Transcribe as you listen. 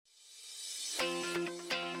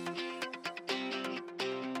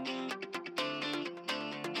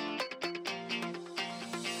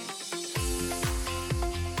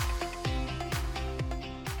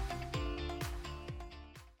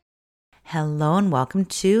Hello and welcome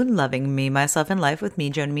to Loving Me, Myself, and Life with me,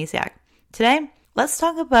 Joni Misiak. Today, let's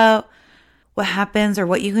talk about what happens or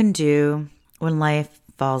what you can do when life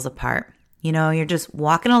falls apart. You know, you're just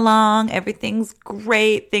walking along, everything's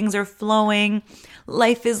great, things are flowing,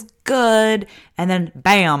 life is good, and then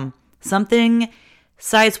bam, something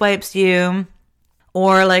sideswipes you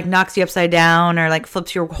or like knocks you upside down or like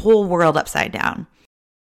flips your whole world upside down.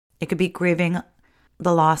 It could be grieving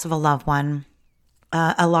the loss of a loved one,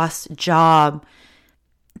 a lost job,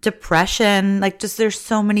 depression, like just there's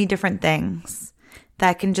so many different things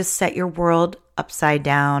that can just set your world upside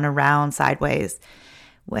down, around, sideways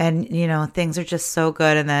when, you know, things are just so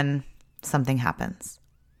good and then something happens.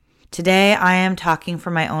 Today, I am talking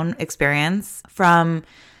from my own experience from,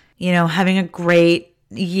 you know, having a great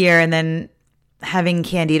year and then having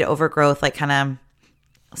candid overgrowth, like kind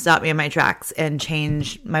of stop me in my tracks and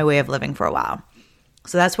change my way of living for a while.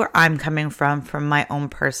 So that's where I'm coming from my own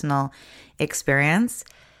personal experience.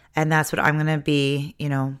 And that's what I'm going to be, you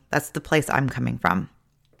know, that's the place I'm coming from.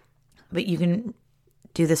 But you can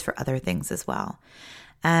do this for other things as well.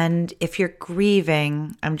 And if you're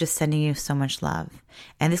grieving, I'm just sending you so much love.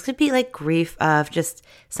 And this could be like grief of just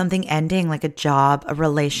something ending, like a job, a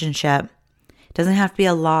relationship. It doesn't have to be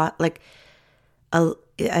a lot, like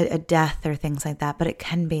a death or things like that, but it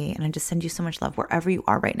can be. And I just send you so much love wherever you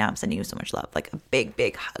are right now. I'm sending you so much love, like a big,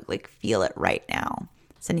 big hug, like feel it right now.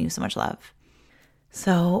 Sending you so much love.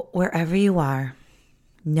 So wherever you are,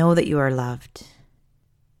 know that you are loved.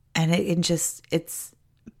 And it's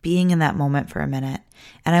being in that moment for a minute.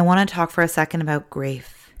 And I want to talk for a second about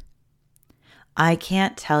grief. I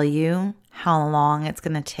can't tell you how long it's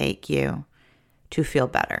going to take you to feel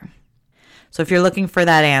better. So if you're looking for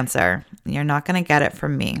that answer, you're not going to get it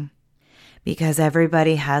from me because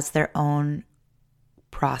everybody has their own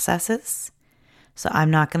processes. So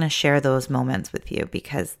I'm not going to share those moments with you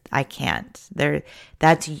because I can't.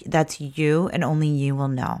 That's you and only you will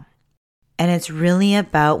know. And it's really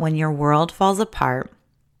about when your world falls apart.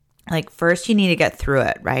 Like first you need to get through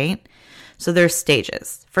it, right? So there's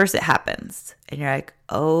stages. First it happens and you're like,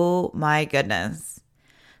 oh my goodness.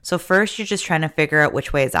 So first you're just trying to figure out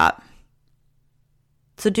which way is up.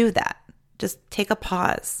 So do that. Just take a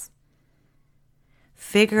pause.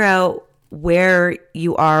 Figure out where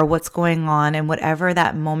you are, what's going on, and whatever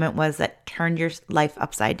that moment was that turned your life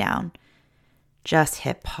upside down. Just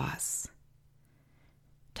hit pause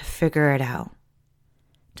to figure it out.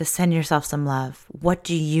 To send yourself some love. What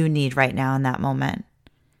do you need right now in that moment?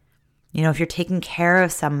 You know, if you're taking care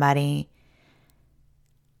of somebody,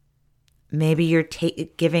 maybe you're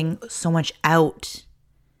giving so much out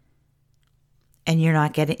and you're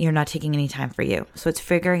not taking any time for you. So it's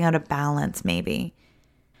figuring out a balance maybe.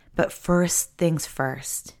 But first things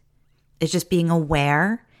first is just being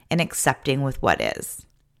aware and accepting with what is.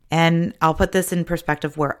 And I'll put this in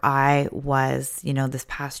perspective where I was, you know, this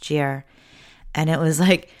past year. And it was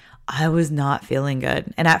like, I was not feeling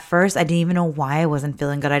good. And at first I didn't even know why I wasn't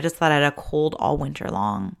feeling good. I just thought I had a cold all winter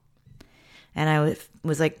long. And I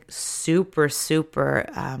was like super,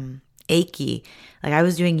 super achy. Like I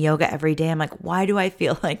was doing yoga every day. I'm like, why do I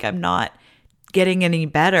feel like I'm not getting any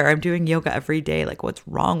better? I'm doing yoga every day. Like what's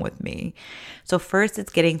wrong with me? So first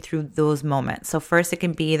it's getting through those moments. So first it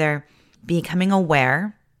can be either becoming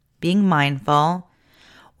aware, being mindful,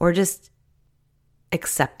 or just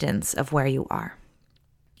acceptance of where you are.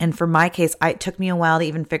 And for my case, it took me a while to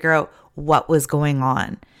even figure out what was going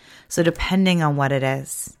on. So depending on what it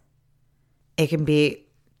is, it can be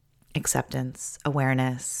acceptance,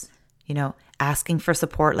 awareness, you know, asking for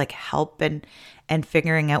support, like help and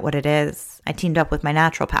figuring out what it is. I teamed up with my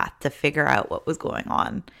naturopath to figure out what was going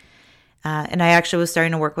on. And I actually was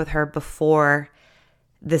starting to work with her before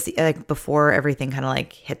this, like before everything kind of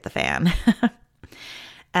like hit the fan.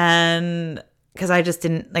 And because I just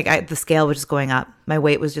didn't, like the scale was just going up. My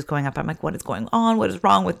weight was just going up. I'm like, what is going on? What is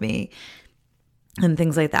wrong with me? And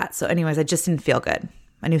things like that. So anyways, I just didn't feel good.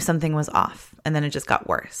 I knew something was off and then it just got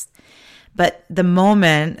worse. But the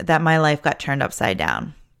moment that my life got turned upside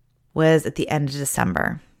down was at the end of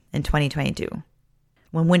December in 2022,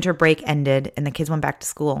 when winter break ended and the kids went back to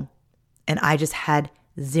school. And I just had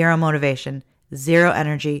zero motivation, zero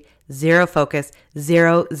energy, zero focus,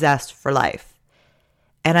 zero zest for life.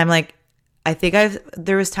 And I'm like, I think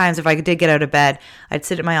there was times if I did get out of bed, I'd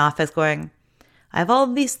sit in my office going, I have all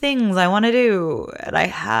these things I want to do and I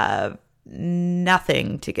have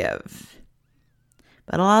nothing to give.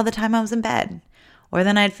 But a lot of the time I was in bed. Or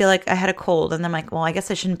then I'd feel like I had a cold and I'm like, well, I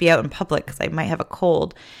guess I shouldn't be out in public because I might have a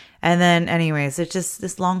cold. And then anyways, it's just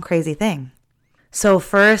this long, crazy thing. So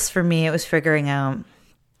first for me, it was figuring out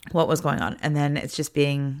what was going on. And then it's just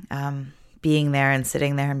being being there and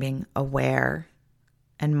sitting there and being aware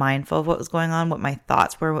and mindful of what was going on, what my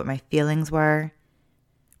thoughts were, what my feelings were,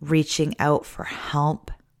 reaching out for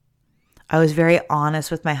help. I was very honest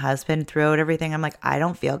with my husband throughout everything. I'm like, I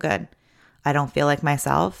don't feel good. I don't feel like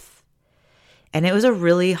myself. And it was a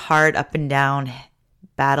really hard up and down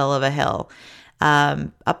battle of a hill,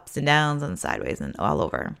 ups and downs and sideways and all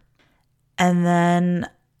over. And then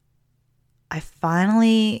I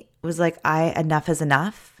finally was like, enough is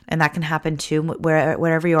enough. And that can happen too,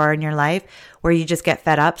 wherever you are in your life, where you just get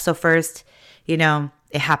fed up. So first, it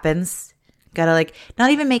happens. Gotta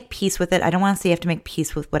not even make peace with it. I don't want to say you have to make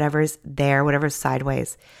peace with whatever's there, whatever's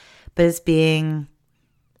sideways, but it's being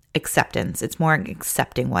acceptance. It's more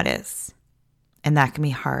accepting what is. And that can be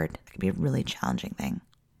hard. It can be a really challenging thing,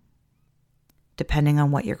 depending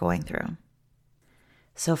on what you're going through.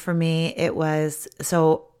 So for me,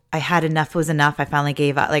 I had enough was enough. I finally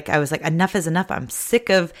gave up. I was like, enough is enough. I'm sick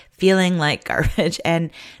of feeling like garbage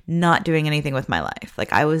and not doing anything with my life.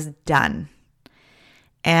 I was done.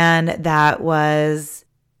 And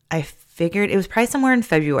I figured it was probably somewhere in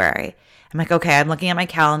February. I'm like, okay, I'm looking at my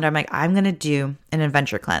calendar. I'm like, I'm going to do an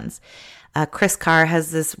adventure cleanse. Chris Carr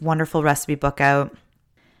has this wonderful recipe book out,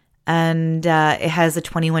 and it has a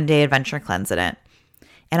 21-day adventure cleanse in it.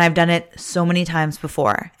 And I've done it so many times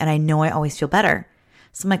before, and I know I always feel better.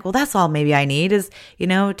 So I'm like, well, that's all maybe I need is,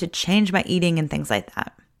 to change my eating and things like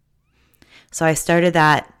that. So I started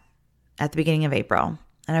that at the beginning of April,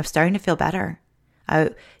 and I was starting to feel better.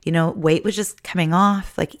 Weight was just coming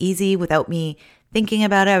off easy without me thinking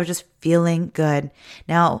about it. I was just feeling good.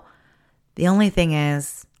 Now, the only thing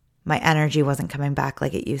is my energy wasn't coming back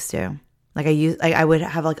like it used to. I would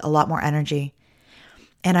have a lot more energy.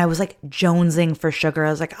 And I was jonesing for sugar.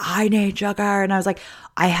 I was like, I need sugar. And I was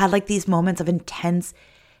I had these moments of intense,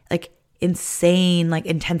 insane,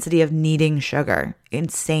 intensity of needing sugar.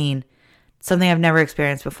 Insane. Something I've never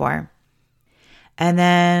experienced before. And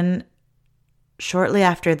then shortly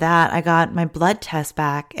after that, I got my blood test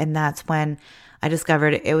back. And that's when I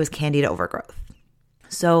discovered it was candida overgrowth.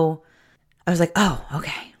 So I was like, oh,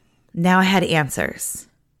 okay. Now I had answers.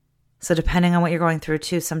 So depending on what you're going through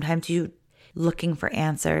too, sometimes you looking for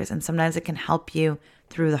answers, and sometimes it can help you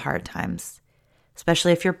through the hard times,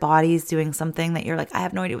 especially if your body's doing something that you're like, I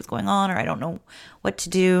have no idea what's going on, or I don't know what to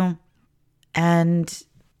do. And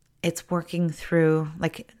it's working through,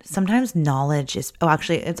 sometimes knowledge is,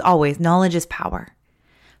 it's always knowledge is power.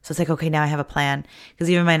 So it's okay, now I have a plan. Because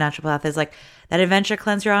even my naturopath is that adventure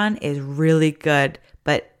cleanse you're on is really good,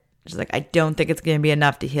 but she's I don't think it's going to be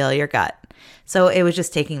enough to heal your gut. So it was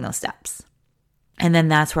just taking those steps. And then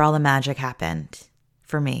that's where all the magic happened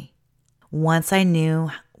for me. Once I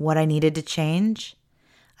knew what I needed to change,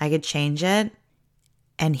 I could change it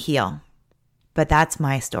and heal. But that's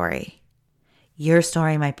my story. Your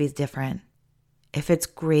story might be different. If it's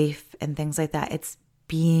grief and things like that, it's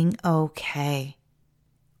being okay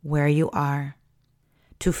where you are,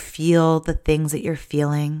 to feel the things that you're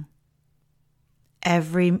feeling.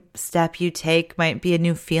 Every step you take might be a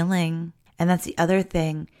new feeling. And that's the other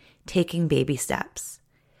thing. Taking baby steps.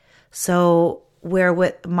 So where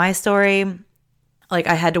with my story,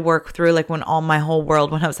 I had to work through when all my whole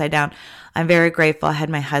world went upside down. I'm very grateful I had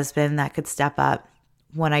my husband that could step up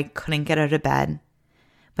when I couldn't get out of bed.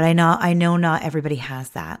 But I know not everybody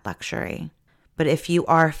has that luxury. But if you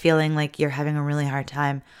are feeling like you're having a really hard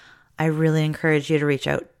time, I really encourage you to reach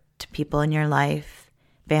out to people in your life,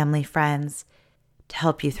 family, friends, to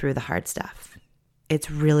help you through the hard stuff.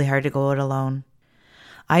 It's really hard to go it alone.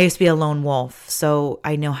 I used to be a lone wolf, so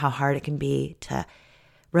I know how hard it can be to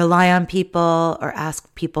rely on people or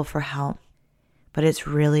ask people for help. But it's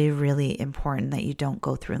really, really important that you don't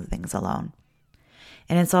go through things alone.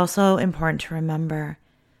 And it's also important to remember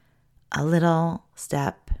a little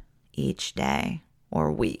step each day or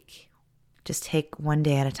week. Just take one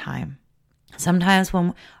day at a time. Sometimes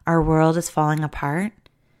when our world is falling apart,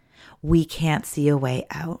 we can't see a way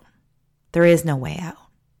out. There is no way out.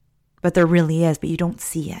 But there really is, but you don't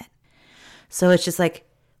see it. So it's just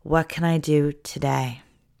what can I do today?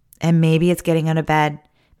 And maybe it's getting out of bed.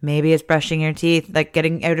 Maybe it's brushing your teeth,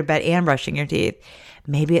 getting out of bed and brushing your teeth.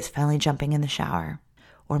 Maybe it's finally jumping in the shower.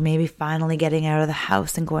 Or maybe finally getting out of the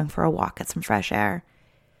house and going for a walk, get some fresh air.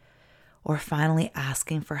 Or finally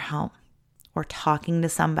asking for help. Or talking to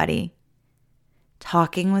somebody.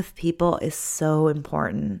 Talking with people is so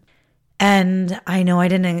important. And I know I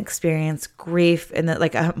didn't experience grief, and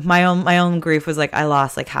that my own grief was I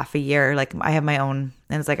lost half a year. I have my own,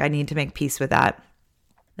 and it's I need to make peace with that.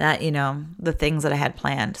 That, the things that I had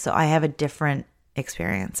planned. So I have a different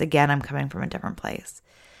experience. Again, I'm coming from a different place.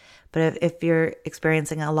 But if you're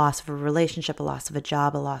experiencing a loss of a relationship, a loss of a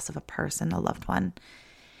job, a loss of a person, a loved one,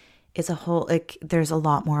 it's a whole, like, there's a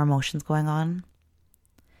lot more emotions going on.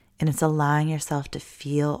 And it's allowing yourself to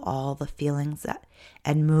feel all the feelings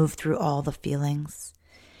and move through all the feelings.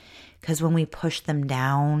 Because when we push them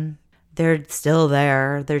down, they're still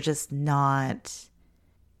there. They're just not,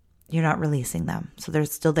 you're not releasing them. So they're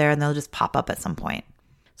still there and they'll just pop up at some point.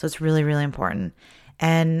 So it's really, really important.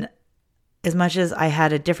 And as much as I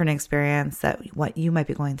had a different experience that what you might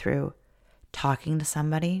be going through, talking to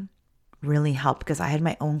somebody really helped because I had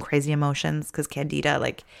my own crazy emotions because Candida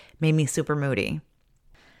made me super moody.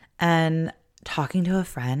 And talking to a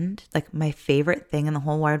friend, my favorite thing in the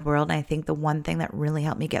whole wide world, and I think the one thing that really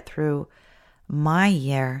helped me get through my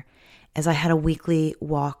year is I had a weekly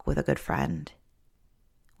walk with a good friend.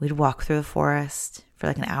 We'd walk through the forest for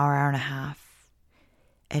an hour, hour and a half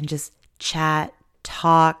and just chat,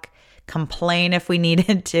 talk, complain if we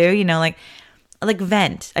needed to,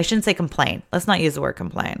 vent. I shouldn't say complain. Let's not use the word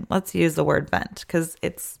complain. Let's use the word vent because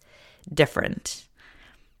it's different.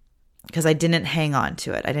 Because I didn't hang on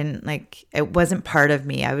to it. I didn't it wasn't part of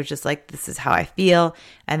me. I was just this is how I feel.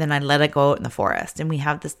 And then I let it go out in the forest. And we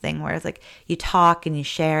have this thing where it's you talk and you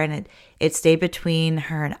share and it stayed between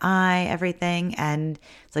her and I, everything. And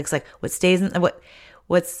it's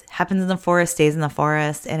what happens in the forest stays in the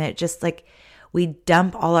forest. And it just we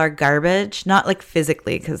dump all our garbage, not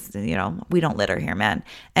physically because, we don't litter here, man.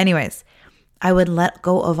 Anyways, I would let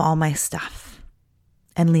go of all my stuff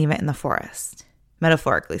and leave it in the forest.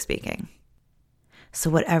 Metaphorically speaking.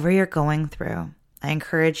 So whatever you're going through, I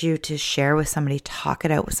encourage you to share with somebody, talk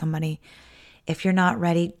it out with somebody. If you're not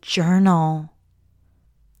ready, journal.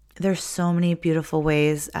 There's so many beautiful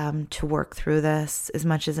ways to work through this, as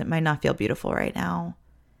much as it might not feel beautiful right now.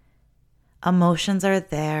 Emotions are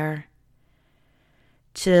there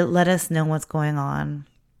to let us know what's going on.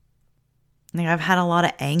 I've had a lot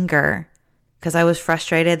of anger because I was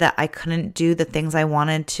frustrated that I couldn't do the things I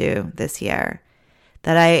wanted to this year.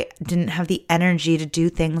 That I didn't have the energy to do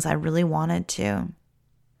things I really wanted to.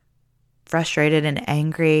 Frustrated and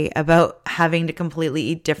angry about having to completely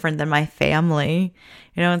eat different than my family.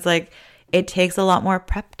 It takes a lot more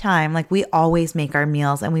prep time. We always make our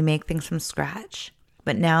meals and we make things from scratch.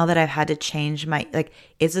 But now that I've had to change my,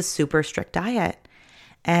 it's a super strict diet.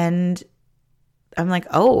 And I'm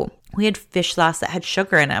oh, we had fish sauce that had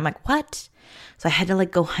sugar in it. I'm what? So I had to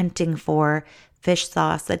go hunting for fish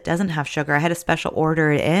sauce that doesn't have sugar. I had to special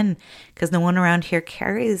order it in because no one around here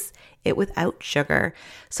carries it without sugar.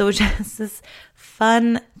 So it's just this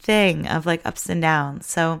fun thing of ups and downs.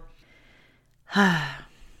 So,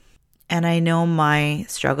 and I know my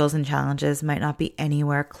struggles and challenges might not be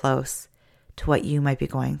anywhere close to what you might be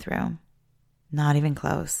going through. Not even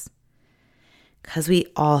close. Because we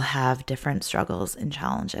all have different struggles and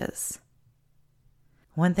challenges.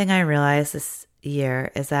 One thing I realized this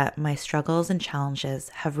year is that my struggles and challenges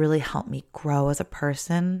have really helped me grow as a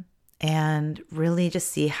person and really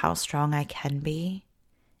just see how strong I can be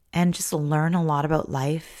and just learn a lot about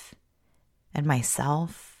life and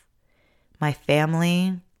myself, my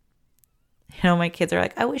family. My kids are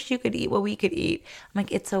I wish you could eat what we could eat. I'm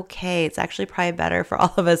it's okay. It's actually probably better for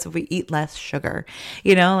all of us if we eat less sugar.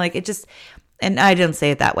 It just, and I didn't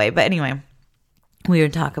say it that way, but anyway, we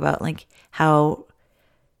would talk about how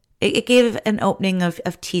it gave an opening of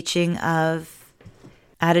teaching of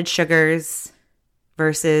added sugars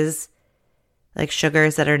versus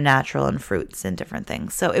sugars that are natural in fruits and different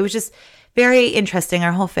things. So it was just very interesting.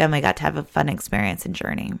 Our whole family got to have a fun experience and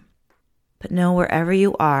journey. But know wherever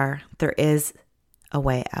you are, there is a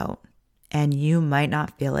way out. And you might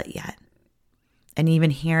not feel it yet. And even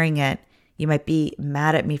hearing it, you might be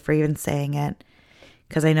mad at me for even saying it.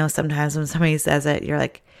 Because I know sometimes when somebody says it, you're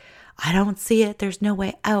I don't see it. There's no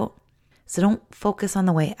way out. So don't focus on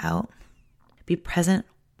the way out. Be present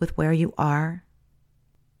with where you are.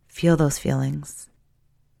 Feel those feelings,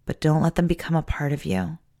 but don't let them become a part of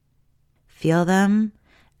you. Feel them,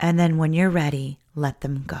 and then when you're ready, let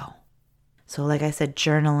them go. So like I said,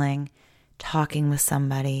 journaling, talking with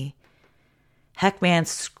somebody. Heck, man,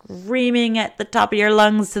 screaming at the top of your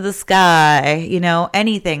lungs to the sky,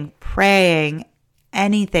 anything, praying,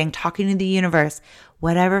 anything, talking to the universe,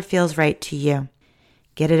 whatever feels right to you.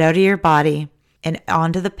 Get it out of your body and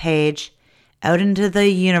onto the page, out into the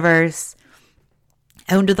universe,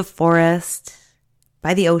 out into the forest,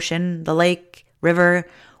 by the ocean, the lake, river,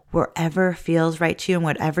 wherever feels right to you and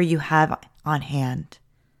whatever you have on hand.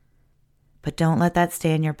 But don't let that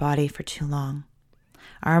stay in your body for too long.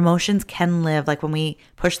 Our emotions can live, when we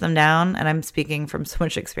push them down, and I'm speaking from so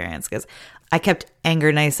much experience because I kept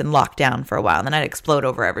anger nice and locked down for a while, and then I'd explode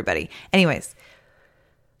over everybody. Anyways,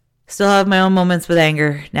 Still have my own moments with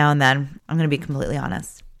anger now and then. I'm going to be completely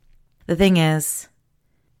honest. The thing is,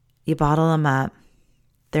 you bottle them up.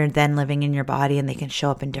 They're then living in your body and they can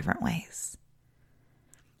show up in different ways.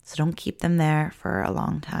 So don't keep them there for a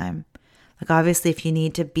long time. Like obviously, if you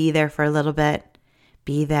need to be there for a little bit,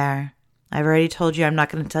 be there. I've already told you I'm not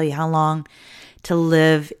going to tell you how long to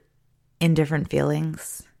live in different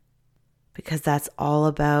feelings because that's all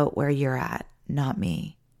about where you're at, not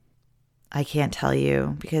me. I can't tell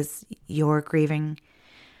you because your grieving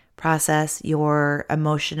process, your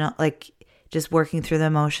emotional, like just working through the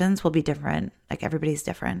emotions will be different. Like everybody's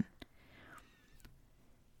different.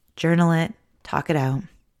 Journal it, talk it out,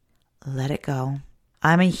 let it go.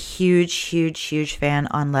 I'm a huge fan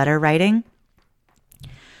on letter writing.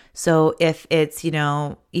 So if it's,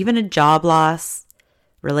 even a job loss,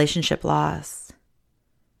 relationship loss,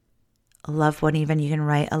 a loved one, even you can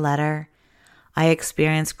write a letter. I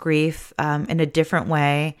experience grief in a different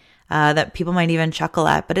way that people might even chuckle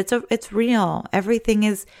at, but it's real. Everything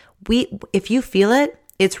is, if you feel it,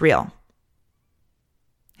 it's real.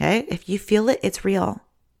 Okay? If you feel it, it's real.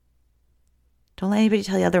 Don't let anybody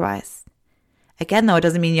tell you otherwise. Again, though, it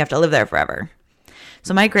doesn't mean you have to live there forever.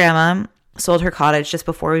 So my grandma sold her cottage just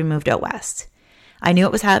before we moved out west. I knew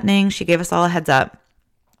it was happening. She gave us all a heads up.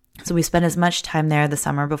 So we spent as much time there the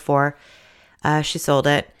summer before she sold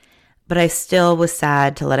it. But I still was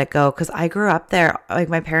sad to let it go because I grew up there. Like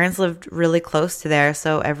my parents lived really close to there.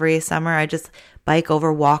 So every summer I just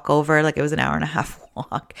walk over, like it was an hour and a half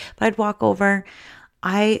walk. But I'd walk over.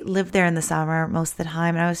 I lived there in the summer most of the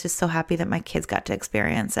time. And I was just so happy that my kids got to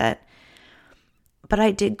experience it. But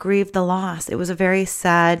I did grieve the loss. It was a very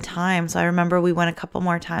sad time. So I remember we went a couple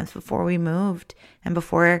more times before we moved and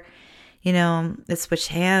before, it switched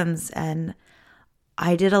hands. And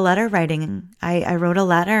I did a letter writing. I wrote a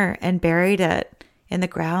letter and buried it in the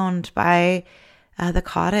ground by the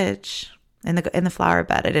cottage in the flower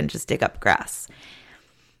bed. I didn't just dig up grass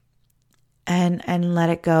and let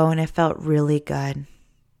it go. And it felt really good.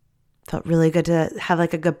 Felt really good to have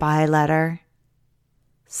like a goodbye letter.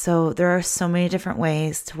 So there are so many different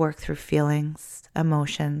ways to work through feelings,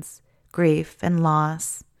 emotions, grief, and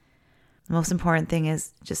loss. The most important thing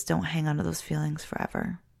is just don't hang on to those feelings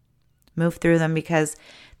forever. Move through them because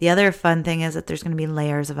the other fun thing is that there's going to be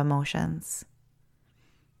layers of emotions.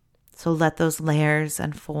 So let those layers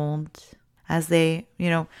unfold as they,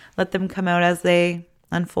 let them come out as they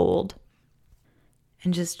unfold.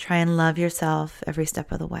 And just try and love yourself every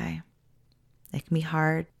step of the way. It can be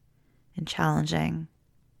hard and challenging,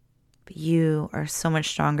 but you are so much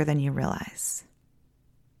stronger than you realize.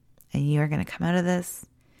 And you are going to come out of this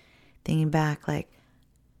thinking back like,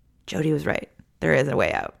 Jody was right. There is a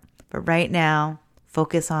way out. But right now,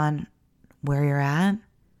 focus on where you're at.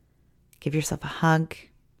 Give yourself a hug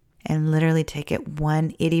and literally take it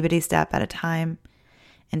one itty bitty step at a time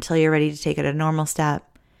until you're ready to take it a normal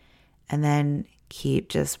step. And then keep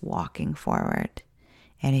just walking forward.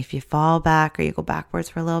 And if you fall back or you go backwards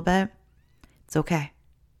for a little bit, it's okay.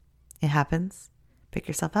 It happens. Pick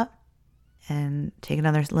yourself up and take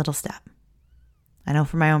another little step. I know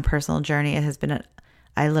for my own personal journey, it has been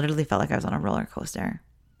I literally felt like I was on a roller coaster.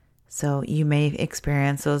 So you may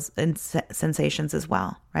experience those sensations as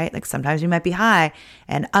well, right? Like sometimes you might be high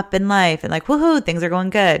and up in life and like, woohoo, things are going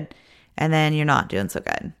good. And then you're not doing so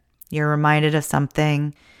good. You're reminded of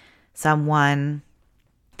something, someone,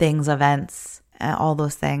 things, events, all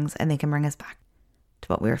those things, and they can bring us back to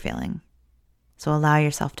what we were feeling. So allow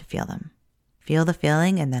yourself to feel them. Feel the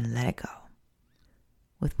feeling and then let it go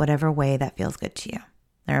with whatever way that feels good to you.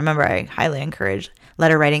 And remember, I highly encourage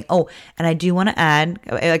letter writing. Oh, and I do want to add,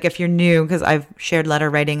 like if you're new, because I've shared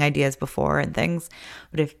letter writing ideas before and things,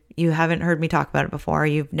 but if you haven't heard me talk about it before,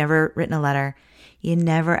 you've never written a letter, you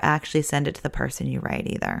never actually send it to the person you write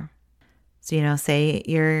either. So, say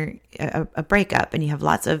you're a breakup and you have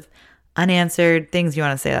lots of unanswered things you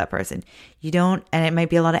want to say to that person. You don't, and it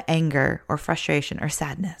might be a lot of anger or frustration or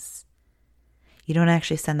sadness. You don't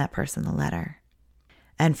actually send that person the letter.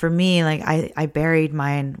 And for me, like I buried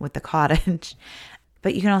mine with the cottage,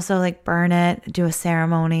 but you can also like burn it, do a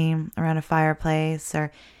ceremony around a fireplace,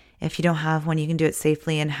 or if you don't have one, you can do it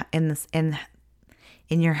safely in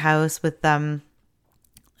your house with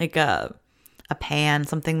like a pan,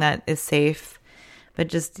 something that is safe, but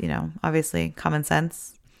just, obviously common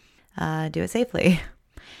sense, do it safely.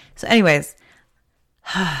 So anyways,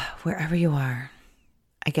 wherever you are,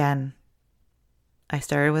 again, I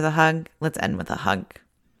started with a hug. Let's end with a hug.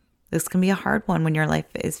 This can be a hard one when your life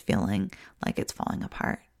is feeling like it's falling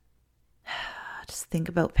apart. Just think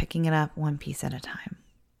about picking it up one piece at a time,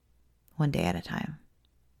 one day at a time.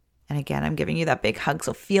 And again, I'm giving you that big hug.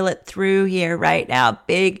 So feel it through here right now.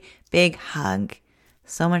 Big, big hug.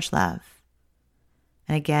 So much love.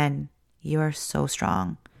 And again, you are so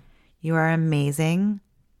strong. You are amazing.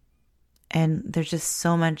 And there's just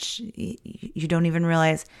so much, you don't even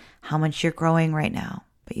realize how much you're growing right now,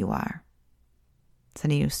 but you are.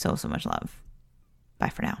 Sending you so, so much love. Bye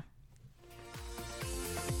for now.